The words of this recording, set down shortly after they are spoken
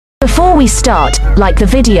Before we start, like the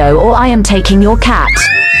video or I am taking your cat.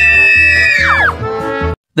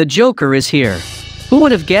 The Joker is here. Who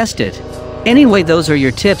would have guessed it? Anyway, those are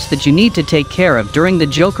your tips that you need to take care of during the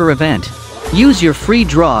Joker event. Use your free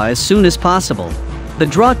draw as soon as possible. The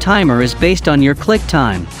draw timer is based on your click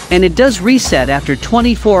time, and it does reset after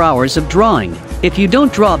 24 hours of drawing. If you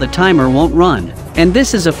don't draw, the timer won't run, and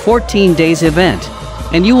this is a 14 days event,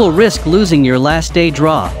 and you will risk losing your last day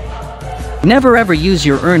draw. Never ever use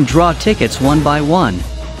your earned draw tickets one by one.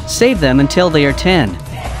 Save them until they are 10.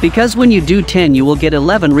 Because when you do 10 you will get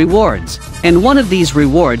 11 rewards, and one of these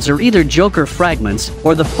rewards are either Joker Fragments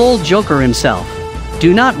or the full Joker himself.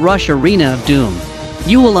 Do not rush Arena of Doom.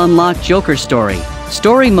 You will unlock Joker Story.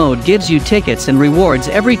 Story mode gives you tickets and rewards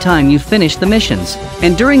every time you finish the missions,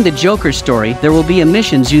 and during the Joker Story there will be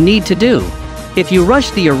missions you need to do. If you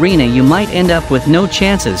rush the arena you might end up with no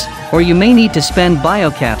chances, or you may need to spend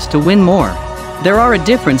biocaps to win more. There are a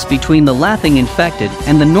difference between the Laughing Infected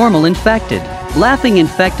and the normal Infected. Laughing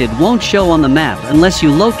Infected won't show on the map unless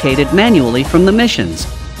you locate it manually from the missions.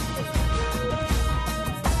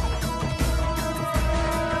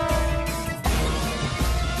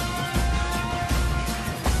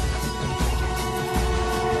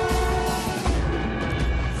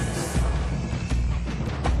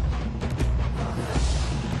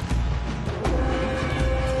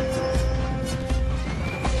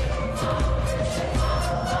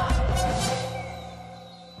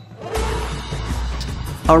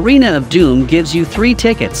 Arena of Doom gives you 3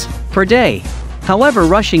 tickets per day. However,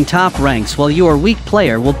 rushing top ranks while you are weak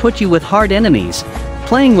player will put you with hard enemies.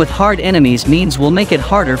 Playing with hard enemies means will make it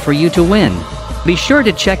harder for you to win. Be sure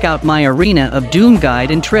to check out my Arena of Doom guide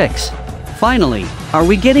and tricks. Finally, are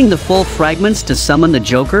we getting the full fragments to summon the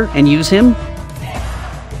Joker and use him?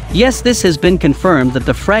 Yes, this has been confirmed that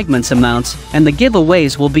the fragments amounts and the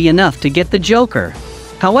giveaways will be enough to get the Joker.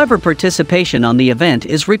 However, participation on the event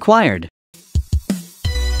is required.